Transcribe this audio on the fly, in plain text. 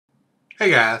Hey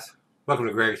guys, welcome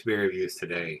to Gregsbeerreviews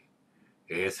today.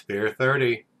 It's beer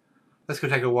 30. Let's go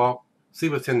take a walk, see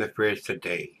what's in the fridge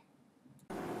today.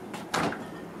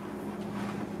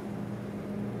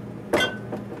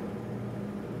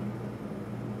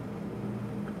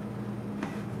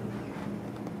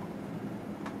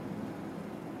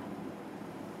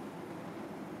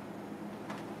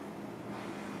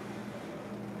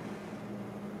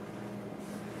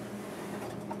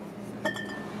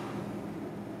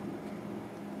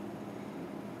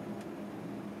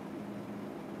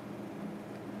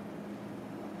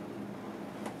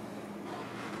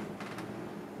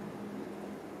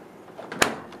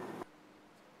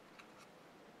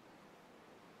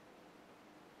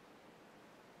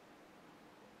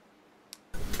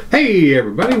 Hey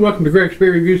everybody, welcome to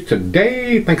Gregsbeerreviews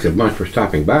today. Thanks a bunch for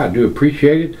stopping by. I do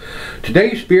appreciate it.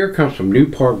 Today's beer comes from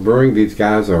Newport Brewing. These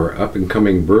guys are an up and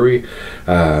coming brewery.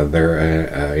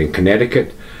 They're in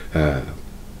Connecticut.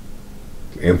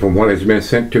 And from what has been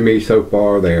sent to me so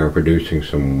far, they are producing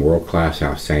some world-class,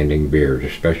 outstanding beers,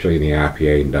 especially in the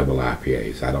IPA and double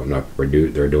IPAs. I don't know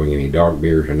if they're doing any dark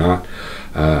beers or not.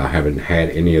 I haven't had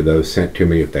any of those sent to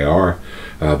me if they are,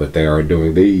 but they are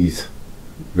doing these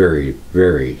very,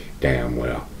 very damn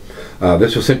well.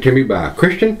 This was sent to me by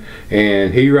Christian,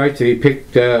 and he writes that he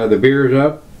picked the beers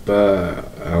up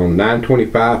on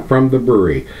 9/25 from the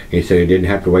brewery. He said he didn't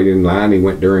have to wait in line. He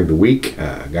went during the week.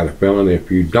 Got a feeling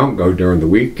if you don't go during the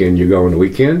week and you go on the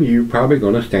weekend, you're probably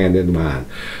going to stand in line.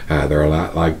 They're a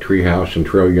lot like Treehouse and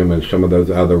Trillium and some of those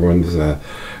other ones that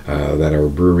are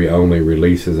brewery only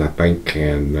releases, I think,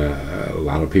 and a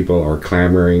lot of people are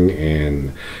clamoring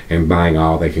and buying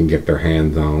all they can get their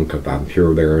hands on, because I'm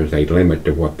sure there is a limit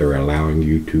to what they're allowing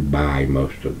you to buy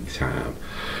most of the time.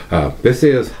 This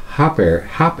is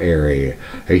Hopiary,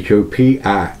 H-O-P-I-A-R-Y.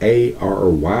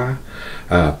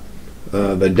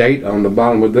 The date on the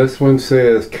bottom of this one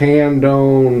says canned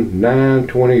on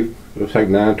 9/20, looks like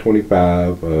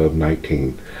 9/25 of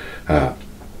 19.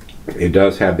 It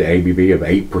does have the ABV of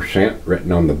 8%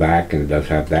 written on the back, and it does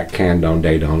have that canned on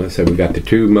date on it. So we got the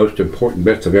two most important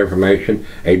bits of information,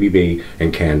 ABV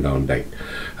and canned on date.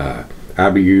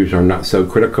 IBUs are not so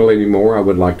critical anymore. I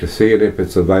would like to see it if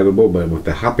it's available, but with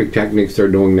the hopping techniques they're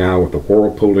doing now with the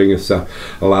whirlpooling and stuff,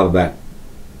 a lot of the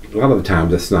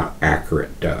times it's not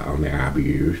accurate on the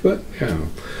IBUs. But you know,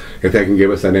 if they can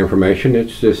give us that information,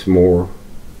 it's just more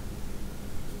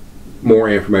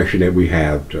information that we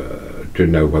have to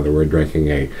know whether we're drinking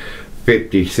a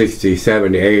 50, 60,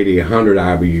 70, 80, 100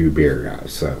 IBU beer,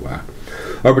 guys. So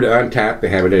over to Untapped, they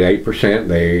have it at 8%.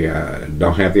 They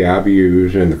don't have the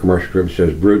IBUs, and the commercial script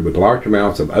says brewed with large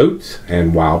amounts of oats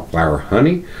and wildflower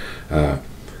honey. It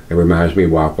reminds me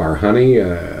of wildflower honey.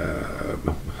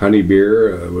 Honey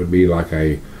beer would be like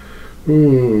a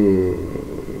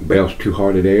Bell's Two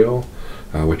Hearted Ale,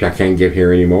 which I can't get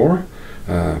here anymore.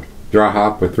 Dry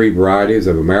hop with 3 varieties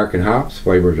of American hops,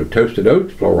 flavors of toasted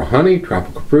oats, floral honey,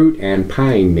 tropical fruit, and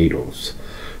pine needles.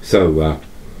 So,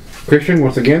 Christian,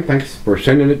 once again, thanks for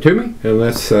sending it to me. And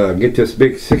let's get this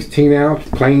big 16-ounce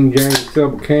plain Jane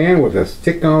silver can with a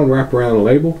stick-on wraparound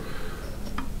label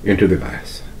into the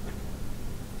glass.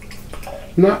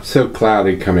 Not so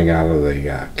cloudy coming out of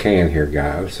the can here,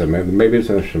 guys. So maybe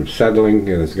there's some settling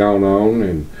that has gone on,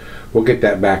 and we'll get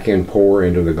that back in, pour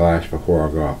into the glass before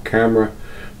I go off camera.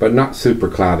 But not super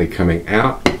cloudy coming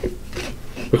out.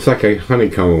 Looks like a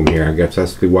honeycomb here. I guess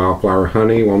that's the wildflower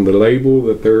honey on the label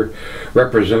that they're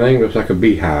representing. Looks like a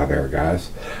beehive there, guys.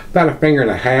 About a finger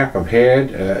and a half of head.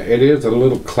 It is a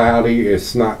little cloudy.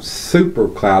 It's not super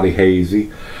cloudy, hazy.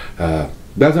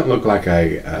 Doesn't look like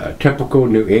a typical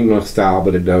New England style,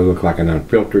 but it does look like an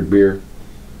unfiltered beer.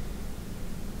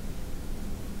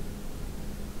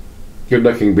 Good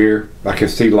looking beer. I can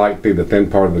see light through the thin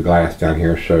part of the glass down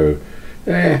here, so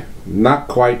not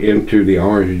quite into the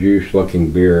orange juice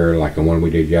looking beer like the one we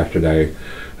did yesterday,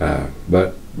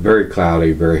 but very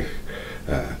cloudy, very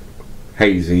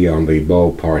hazy on the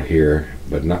bowl part here,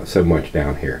 but not so much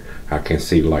down here. I can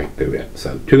see light through it.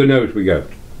 So to the nose we go.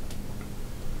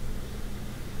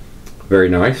 Very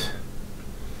nice.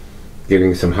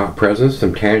 Getting some hot presence,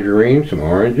 some tangerine, some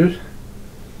oranges.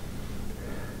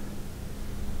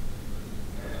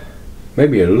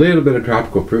 Maybe a little bit of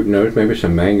tropical fruit notes, maybe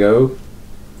some mango,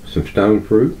 some stone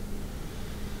fruit.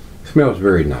 Smells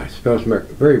very nice. Smells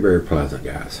very, very pleasant,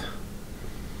 guys.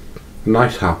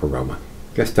 Nice hop aroma.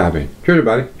 Let's dive in. Cheers,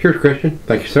 everybody. Cheers, Christian.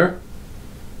 Thank you, sir.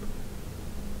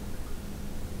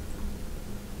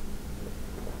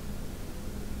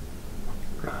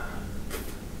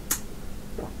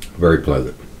 Very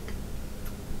pleasant.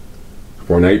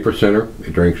 For an 8%er,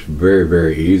 it drinks very,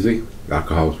 very easy.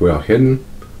 Alcohol is well hidden.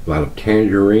 a lot of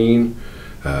tangerine,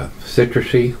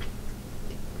 citrusy.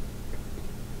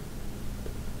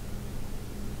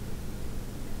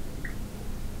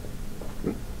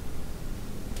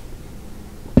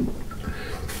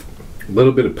 A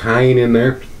little bit of pine in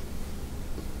there,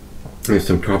 and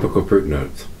some tropical fruit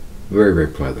notes. Very, very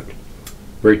pleasant.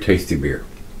 Very tasty beer.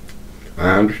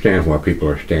 I understand why people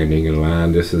are standing in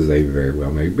line. This is a very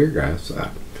well made beer, guys. I'm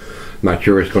not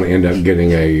sure it's going to end up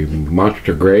getting a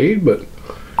monster grade, but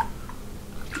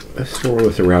let's swirl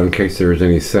this around in case there's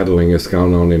any settling that's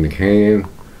going on in the can.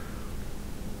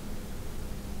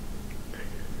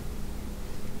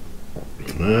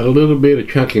 A little bit of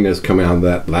chunkiness coming out of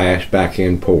that last back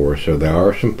end pour, so there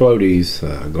are some floaties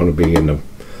going to be in the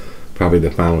probably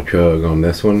the final chug on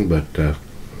this one, but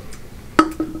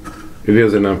it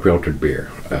is an unfiltered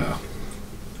beer,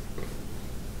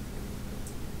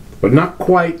 but not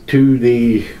quite to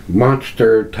the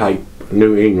monster type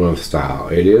New England style.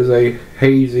 It is a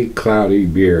hazy, cloudy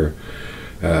beer,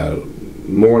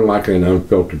 more like an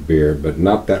unfiltered beer, but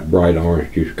not that bright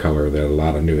orange juice color that a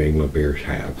lot of New England beers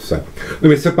have. So let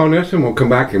me sip on this and we'll come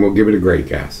back and we'll give it a grade,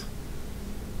 guys.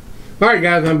 Alright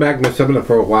guys, I'm back. Been sipping it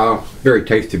for a while. Very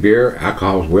tasty beer.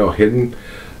 Alcohol is well hidden.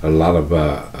 A lot of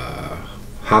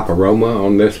hop aroma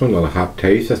on this one, a lot of hop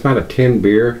taste. That's not a 10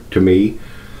 beer to me.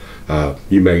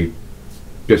 You may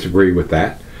disagree with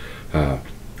that. I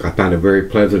find it very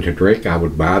pleasant to drink. I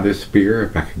would buy this beer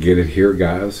if I could get it here,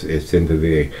 guys. It's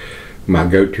into my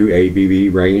go-to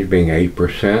ABV range, being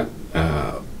 8%.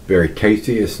 Very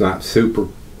tasty. It's not super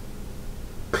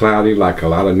cloudy like a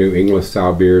lot of New England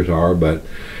style beers are, but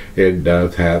it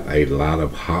does have a lot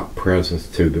of hop presence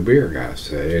to the beer,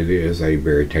 guys. It is a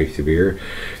very tasty beer,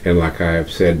 and like I have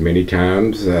said many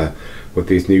times, with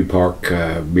these New Park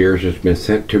beers that's been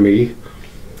sent to me,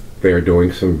 they're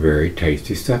doing some very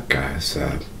tasty stuff, guys.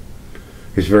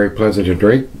 It's very pleasant to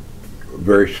drink,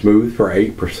 very smooth for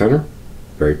 8%er.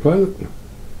 Very pleasant.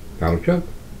 Final chug.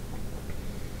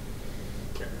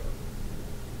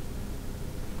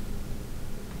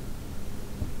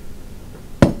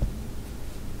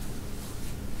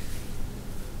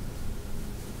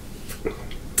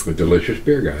 A delicious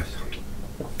beer, guys.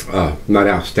 Not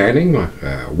outstanding,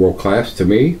 world class to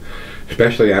me,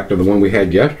 especially after the one we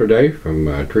had yesterday from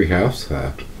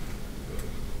Treehouse.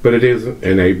 But it is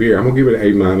an A beer. I'm gonna give it an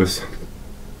A minus.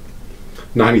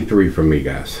 93 from me,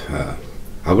 guys.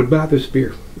 I would buy this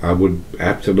beer. I would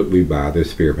absolutely buy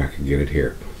this beer if I could get it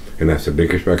here, and that's the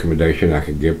biggest recommendation I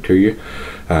could give to you.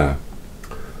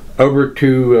 Over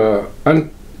to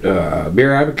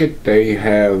Beer Advocate, they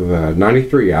have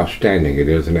 93, outstanding. It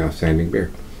is an outstanding beer.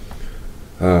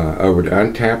 Over to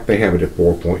Untapped, they have it at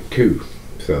 4.2.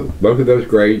 So both of those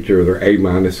grades are their A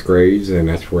minus grades, and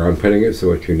that's where I'm putting it.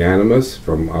 So it's unanimous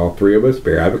from all three of us: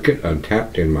 Beer Advocate,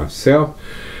 Untapped, and myself.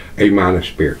 A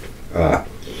minus beer.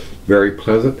 Very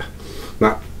pleasant.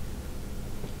 Not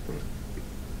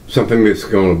something that's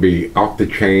going to be off the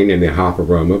chain in the hop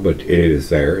aroma, but it is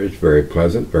there. It's very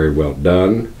pleasant, very well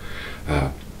done,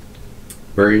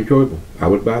 very enjoyable. I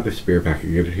would buy this beer if I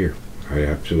could get it here. I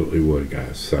absolutely would,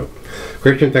 guys. So,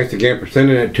 Christian, thanks again for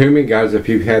sending it to me, guys. If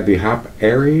you've had the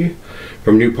Hopiary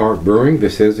from New Park Brewing,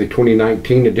 this is a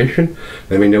 2019 edition.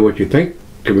 Let me know what you think.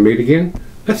 Till we meet again,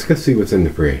 let's go see what's in the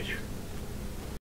fridge.